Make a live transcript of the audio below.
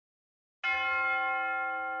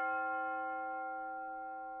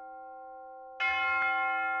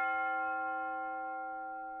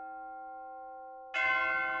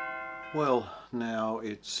Well, now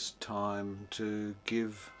it's time to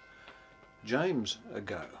give James a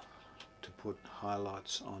go to put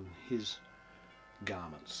highlights on his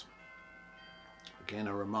garments. Again,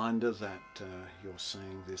 a reminder that you're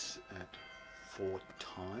seeing this at 4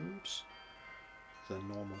 times the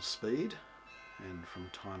normal speed, and from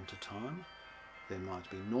time to time there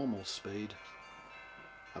might be normal speed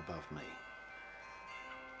above me.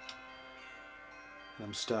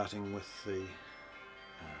 I'm starting with the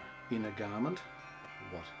inner garment,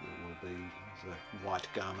 what will be the white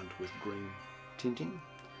garment with green tinting,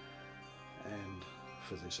 and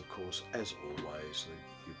for this, of course, as always, the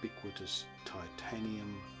ubiquitous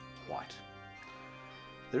titanium white.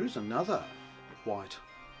 There is another white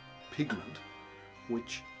pigment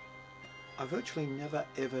which I virtually never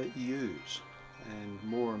ever use, and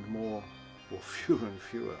more, or fewer and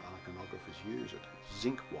fewer iconographers use it,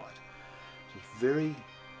 zinc white. It's very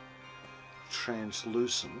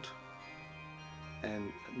translucent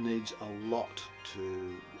and needs a lot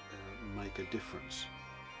to make a difference.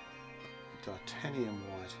 Titanium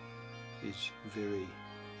white is very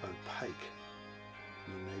opaque.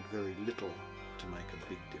 You need very little to make a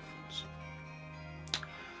big difference.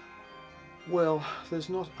 Well, there's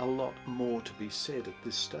not a lot more to be said at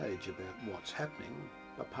this stage about what's happening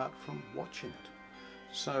apart from watching it.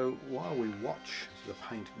 So while we watch the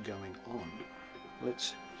paint going on,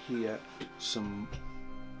 let's hear some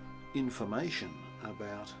information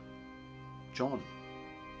about John.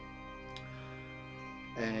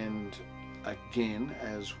 And again,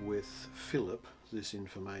 as with Philip, this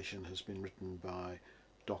information has been written by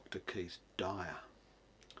Dr. Keith Dyer.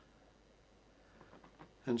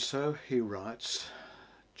 And so he writes,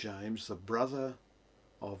 James, the brother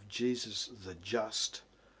of Jesus the Just,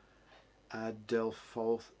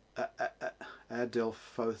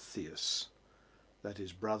 Adelphotheus, that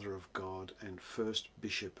is, brother of God and first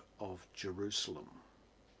bishop of Jerusalem.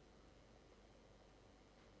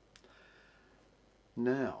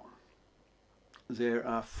 Now, there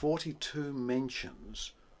are 42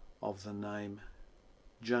 mentions of the name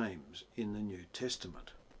James in the New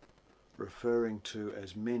Testament, referring to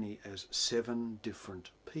as many as 7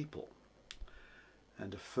 different people,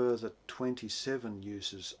 and a further 27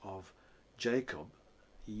 uses of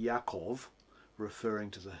Yaakov,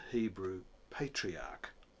 referring to the Hebrew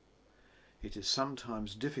patriarch. It is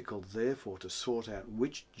sometimes difficult, therefore, to sort out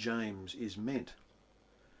which James is meant.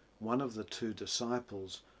 One of the 2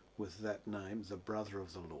 disciples with that name, the brother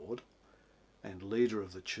of the Lord and leader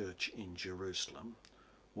of the church in Jerusalem,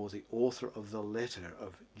 or the author of the letter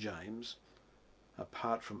of James,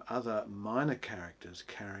 apart from other minor characters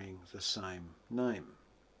carrying the same name.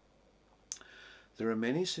 There are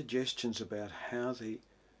many suggestions about how the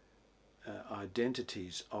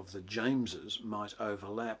identities of the Jameses might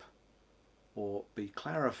overlap or be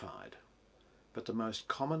clarified, but the most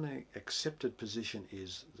commonly accepted position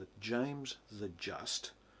is that James the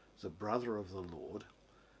Just, the brother of the Lord,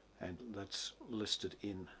 and that's listed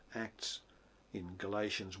in Acts in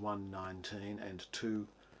Galatians 1:19 and 2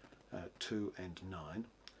 and 9,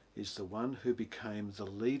 is the one who became the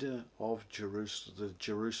leader of the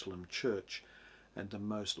Jerusalem church and the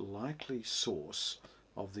most likely source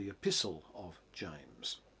of the epistle of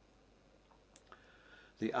James.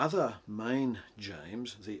 The other main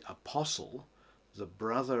James, the apostle, the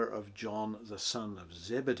brother of John the son of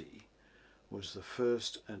Zebedee, was the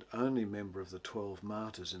first and only member of the 12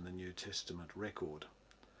 martyrs in the New Testament record.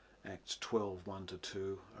 Acts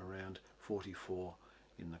 12:1-2, around 44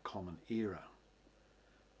 in the Common Era.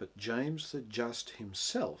 But James the Just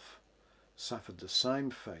himself suffered the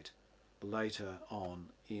same fate later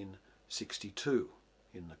on in 62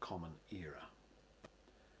 in the Common Era.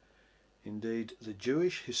 Indeed, the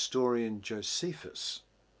Jewish historian Josephus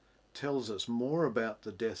tells us more about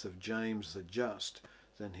the death of James the Just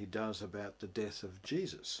than he does about the death of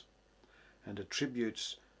Jesus, and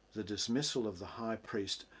attributes the dismissal of the high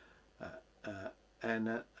priest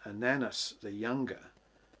Ananus the Younger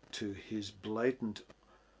to his blatant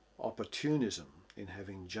opportunism in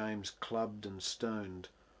having James clubbed and stoned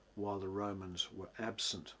while the Romans were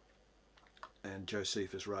absent. And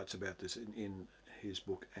Josephus writes about this in his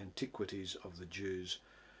book Antiquities of the Jews,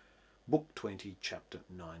 Book 20, Chapter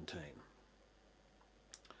 19.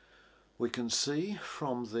 We can see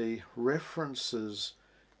from the references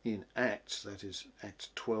in Acts, that is Acts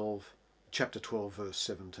 12, chapter 12, verse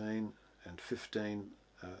 17 and 15,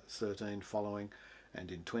 13 following,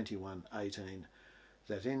 and in 21:18,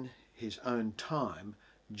 that in his own time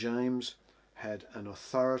James had an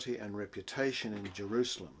authority and reputation in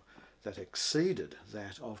Jerusalem that exceeded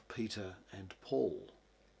that of Peter and Paul.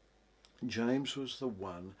 James was the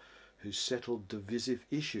one who settled divisive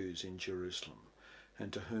issues in Jerusalem,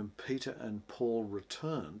 and to whom Peter and Paul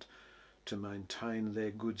returned to maintain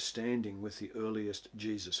their good standing with the earliest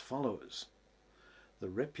Jesus followers. The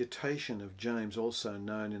reputation of James, also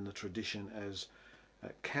known in the tradition as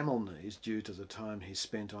camel knees due to the time he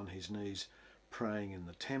spent on his knees praying in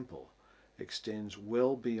the temple, extends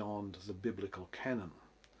well beyond the biblical canon.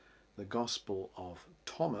 The Gospel of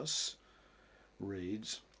Thomas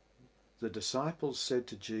reads, "The disciples said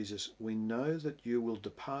to Jesus, 'We know that you will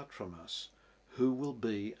depart from us. Who will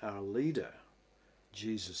be our leader?'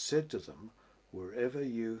 Jesus said to them, 'Wherever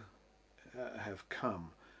you have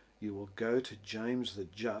come, you will go to James the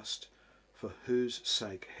Just, for whose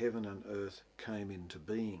sake heaven and earth came into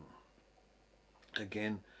being.'"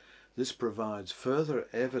 Again, this provides further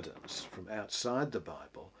evidence from outside the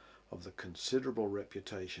Bible of the considerable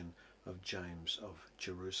reputation of James of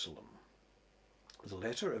Jerusalem. The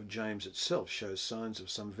letter of James itself shows signs of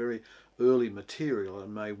some very early material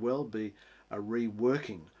and may well be a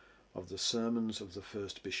reworking of the sermons of the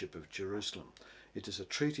first Bishop of Jerusalem. It is a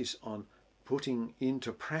treatise on putting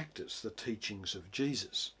into practice the teachings of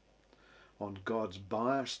Jesus, on God's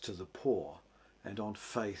bias to the poor, and on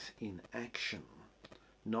faith in action,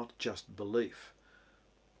 not just belief.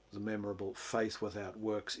 The memorable "faith without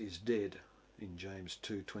works is dead" in James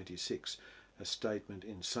 2:26, a statement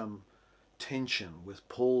in some tension with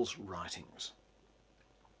Paul's writings.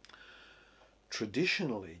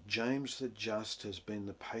 Traditionally, James the Just has been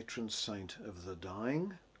the patron saint of the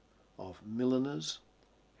dying, of milliners,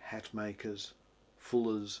 hat makers,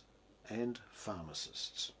 fullers, and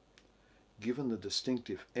pharmacists. Given the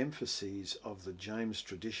distinctive emphases of the James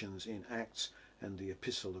traditions in Acts and the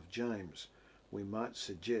Epistle of James, we might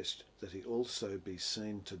suggest that he also be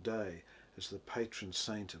seen today as the patron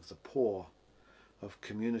saint of the poor, of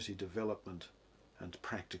community development and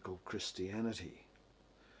practical Christianity,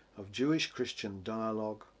 of Jewish Christian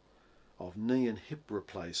dialogue, of knee and hip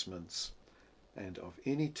replacements, and of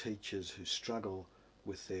any teachers who struggle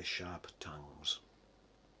with their sharp tongues,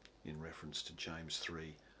 in reference to James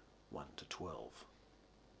 3, 1-12.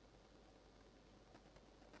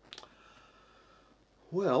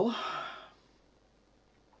 Well,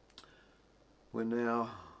 we're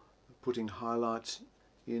now putting highlights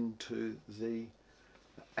into the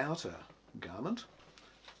outer garment,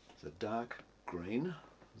 the dark green,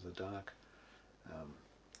 the dark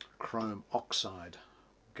chrome oxide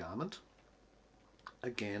garment.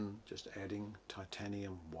 Again, just adding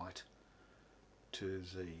titanium white to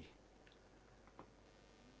the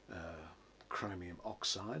chromium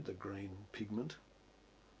oxide, the green pigment.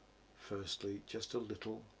 Firstly, just a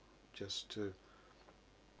little, just to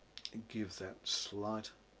give that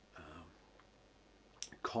slight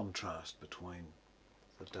contrast between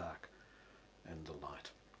the dark and the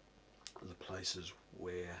light, the places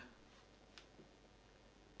where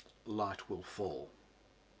light will fall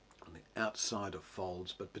on the outside of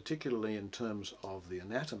folds, but particularly in terms of the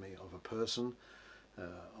anatomy of a person,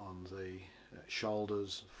 on the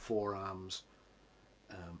shoulders, forearms,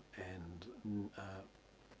 and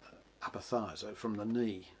upper thighs, so from the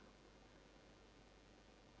knee.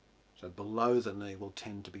 So below the knee will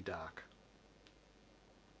tend to be dark.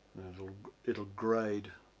 And it'll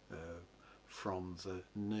grade from the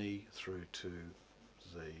knee through to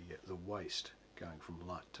the waist, going from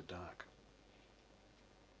light to dark.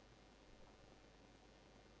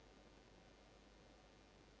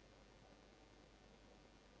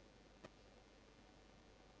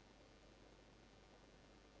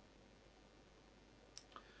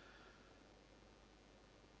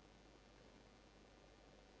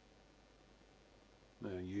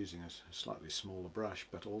 Now using a slightly smaller brush,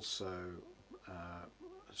 but also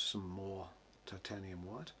some more titanium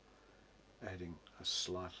white, adding a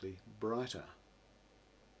slightly brighter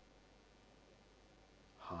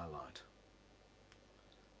highlight,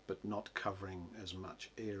 but not covering as much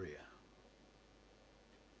area.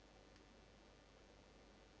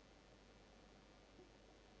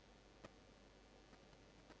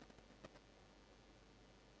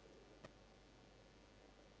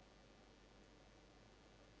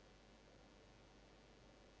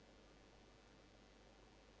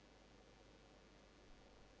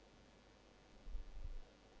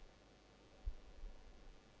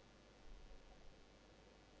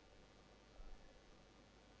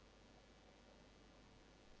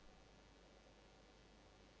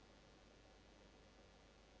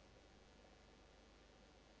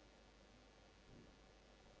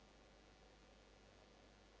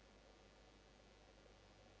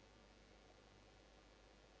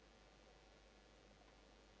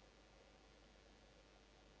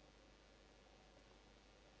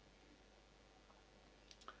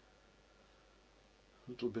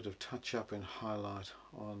 little bit of touch up and highlight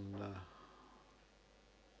on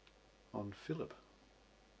Philip,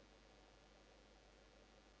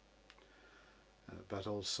 but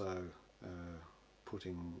also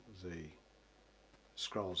putting the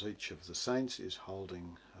scrolls. Each of the saints is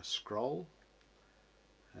holding a scroll,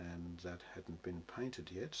 and that hadn't been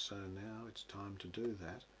painted yet, so now it's time to do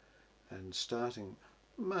that, and starting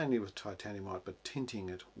mainly with titanium white but tinting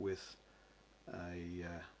it with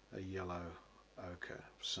a yellow ochre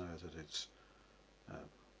so that it's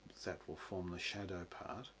that will form the shadow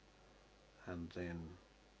part, and then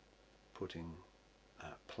putting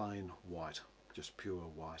plain white, just pure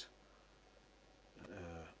white,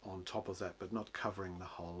 on top of that, but not covering the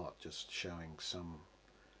whole lot, just showing some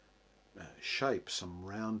shape, some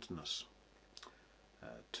roundness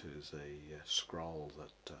to the scroll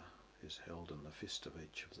that is held in the fist of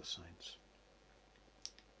each of the saints.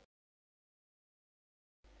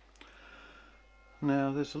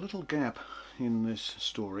 Now there's a little gap in this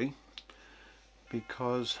story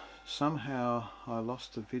because somehow I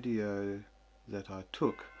lost the video that I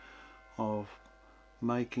took of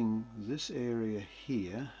making this area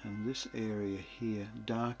here and this area here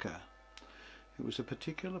darker. It was a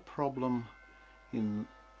particular problem in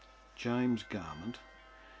James' garment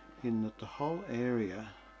in that the whole area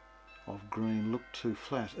of green looked too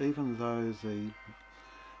flat. Even though the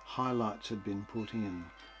highlights had been put in,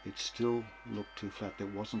 it still looked too flat. There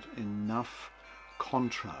wasn't enough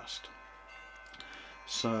contrast.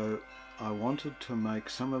 So I wanted to make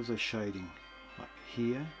some of the shading like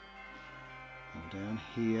here and down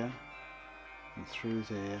here and through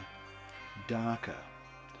there darker.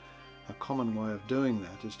 A common way of doing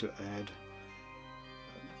that is to add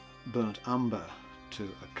burnt umber to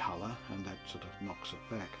a colour, and that sort of knocks it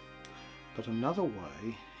back. But another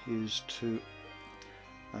way is to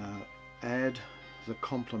add the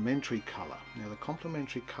complementary colour. Now the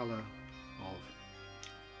complementary colour of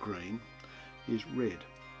green is red,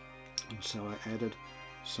 and so I added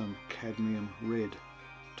some cadmium red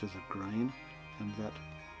to the green, and that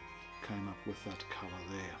came up with that colour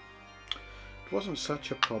there. It wasn't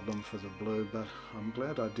such a problem for the blue, but I'm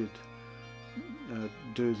glad I did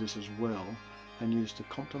do this as well and use the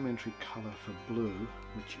complementary colour for blue,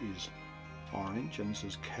 which is orange, and this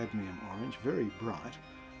is cadmium orange, very bright,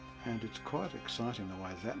 and it's quite exciting the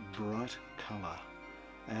way that bright colour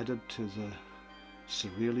added to the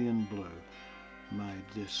cerulean blue made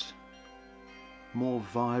this more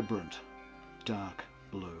vibrant dark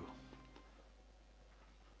blue.